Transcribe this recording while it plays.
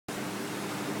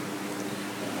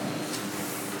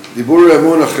Diburei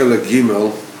Emuna Chelek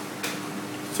Gimel,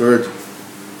 third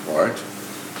part,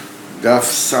 Daf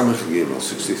Samech Gimel,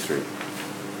 63.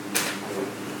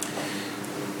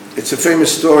 It's a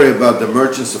famous story about the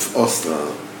merchants of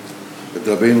Ostra that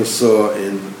Rabbeinu saw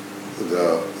in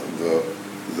the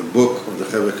book of the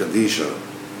Chevra Kadisha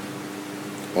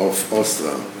of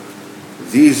Ostra.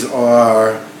 These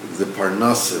are the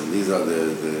Parnasim, these are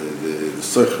the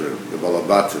Sochrim, the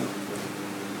Balabatim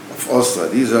of Ostra.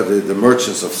 These are the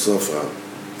merchants of Sofra.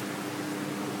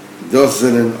 Das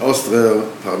sind Ostra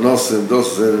Parnasim,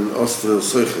 das sind Ostra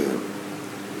Sochrim.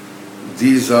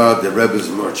 These are the Rebbe's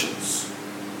merchants.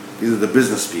 These are the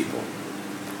business people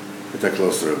that are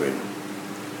close to Rabbeinu.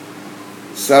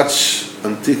 Such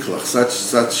antiklach,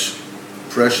 such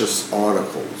precious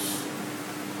articles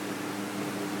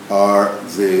are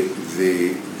the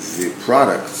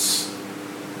products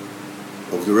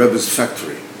of the Rebbe's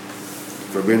factory,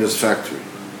 Rabbeinu's factory.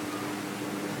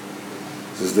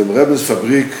 Says the Rebbe's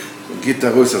Fabrik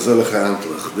Gitarus Azelach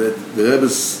Antlich. The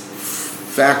Rebbe's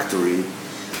factory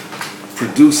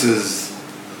produces,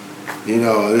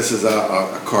 this is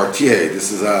a Cartier,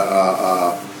 this is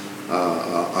a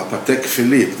Patek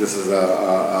Philippe, this is the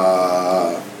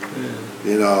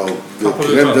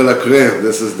creme de la creme,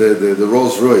 this is the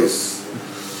Rolls Royce.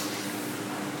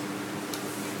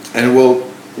 And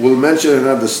we'll mention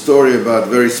another story about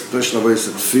very special ways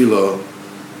at Tefillah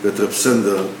that Reb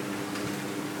Sender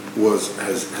was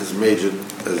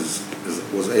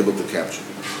able to capture.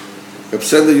 Reb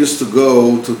Sender used to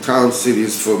go to town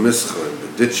cities for Mischa, the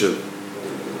Ditcher,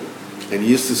 and he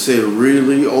used to say,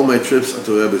 really, all my trips are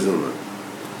to Rebbe Zilman.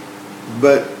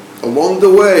 But along the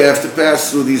way, I have to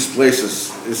pass through these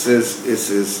places. It says,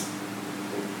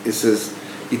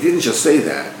 he didn't just say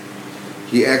that.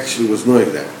 He actually was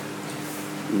knowing that.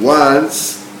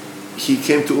 Once, he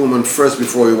came to Uman first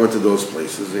before he went to those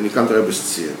places, and he came to Rebbe's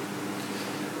Tzir.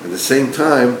 At the same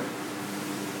time,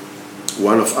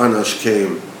 one of Anash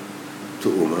came to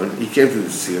Uman. He came to the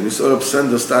Tzir, and he saw Reb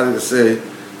Sender starting to say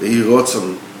that he wrote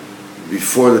some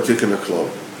before the Tikkun HaKlal.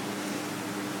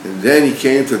 And then he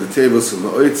came to the table,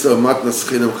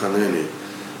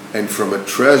 and from a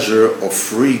treasure of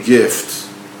free gift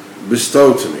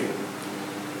bestowed to me.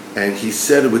 And he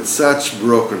said it with such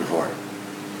broken heart,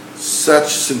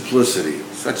 such simplicity,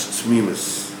 such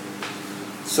tzmimus,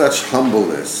 such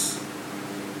humbleness,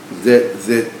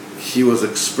 that he was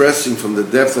expressing from the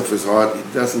depth of his heart, he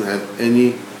doesn't have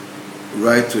any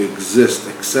right to exist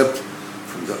except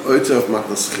from the oiter of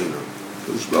Matnas Chinam.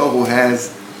 Who has,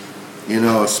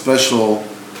 a special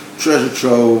treasure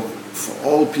trove for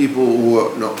all people who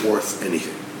are not worth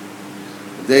anything.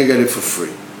 They get it for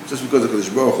free, just because the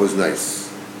Kadosh Baruch Hu is nice.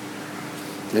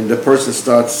 And the person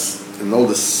starts, and all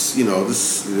this,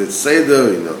 this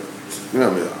Seder,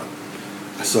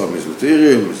 I saw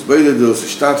Mizmatirim, Mizbeidedus,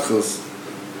 Ishtatchus,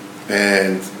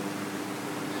 and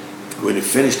when he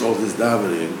finished all this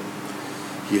davening,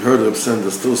 he heard Reb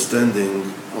Sender still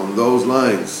standing on those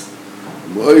lines.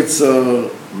 Moitzer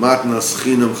matnas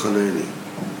chinam chaneni,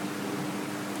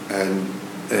 and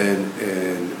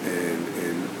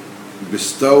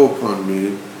bestow upon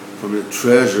me from the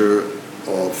treasure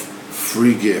of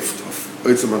free gift of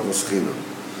oitzer matnas chinam.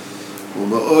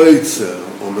 Oitzer,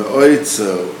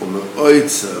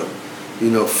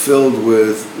 filled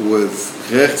with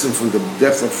rechtzim from the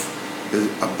depth of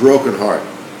a broken heart.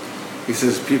 He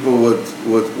says people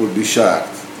would be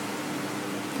shocked,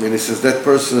 and he says that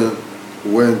person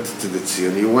went to the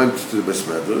Tzion, he went to the Beis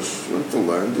Medrash, went to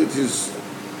learn,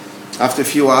 after a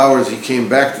few hours he came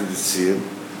back to the Tzion,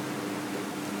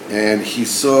 and he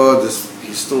saw this,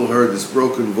 he still heard this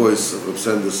broken voice of Reb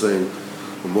Sender saying,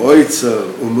 matnas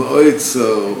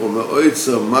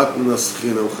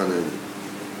chinam chaneni,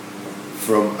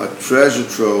 from a treasure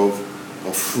trove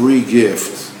of free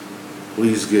gift,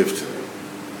 please give to me.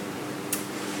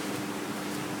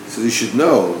 So you should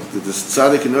know that this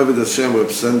tzaddik in Ovid Hashem Reb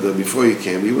Sender, before he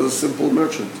came, he was a simple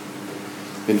merchant.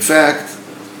 In fact,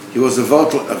 he was a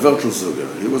Weltelzuger.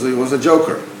 He was a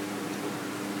joker.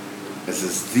 As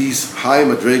is these high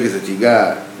madrigas that he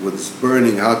got was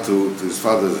burning out to his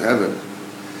father's heaven,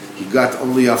 he got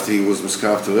only after he was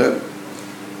Miskav to Rebbe.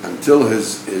 Until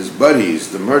his buddies,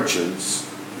 the merchants,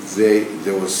 they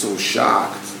were so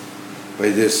shocked by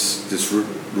this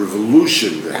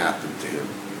revolution that happened to him,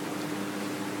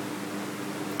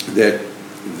 that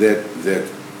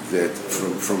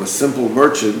from a simple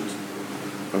merchant,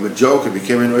 from a joker,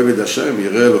 became an Ovid Hashem,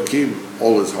 Yireh Elokim,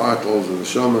 all his heart, all his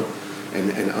neshama,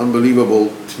 and unbelievable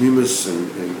tmimus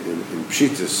and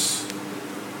pshitis.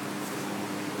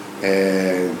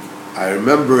 And I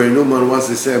remember in Uman once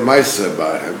they said a Maisa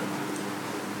about him,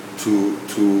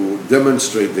 to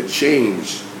demonstrate the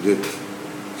change that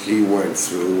he went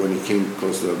through when he came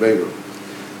close to Rabbeinu.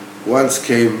 Once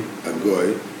came a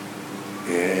goy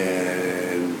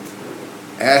and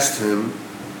asked him,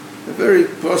 a very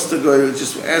poster goy,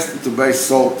 just asked him to buy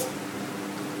salt.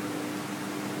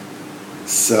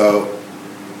 So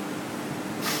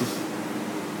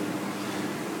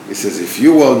he says, if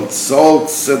you want salt,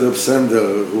 said Reb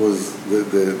Sender, who was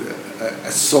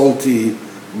a salty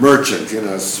merchant,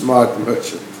 a smart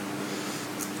merchant.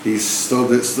 He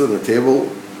stood on a table.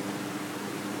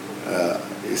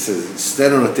 He says,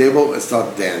 stand on a table and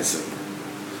start dancing.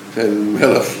 And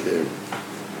Melech came.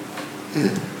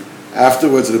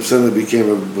 Afterwards, Reb Sender became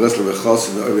a Breslev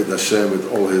Chassid and Oved Hashem with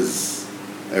all his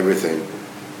everything.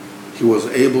 He was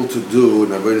able to do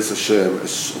in Avodas Hashem a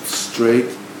straight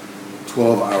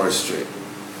 12 hours straight.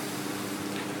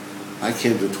 I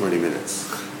can't do 20 minutes.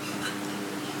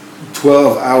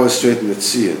 12 hours straight in the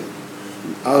Tzion.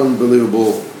 An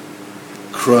unbelievable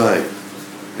crime.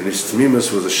 And his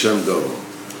Tmimus was Hashem Dovo.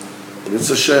 And it's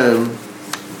Hashem,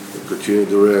 we'll continue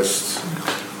the rest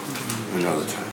another time.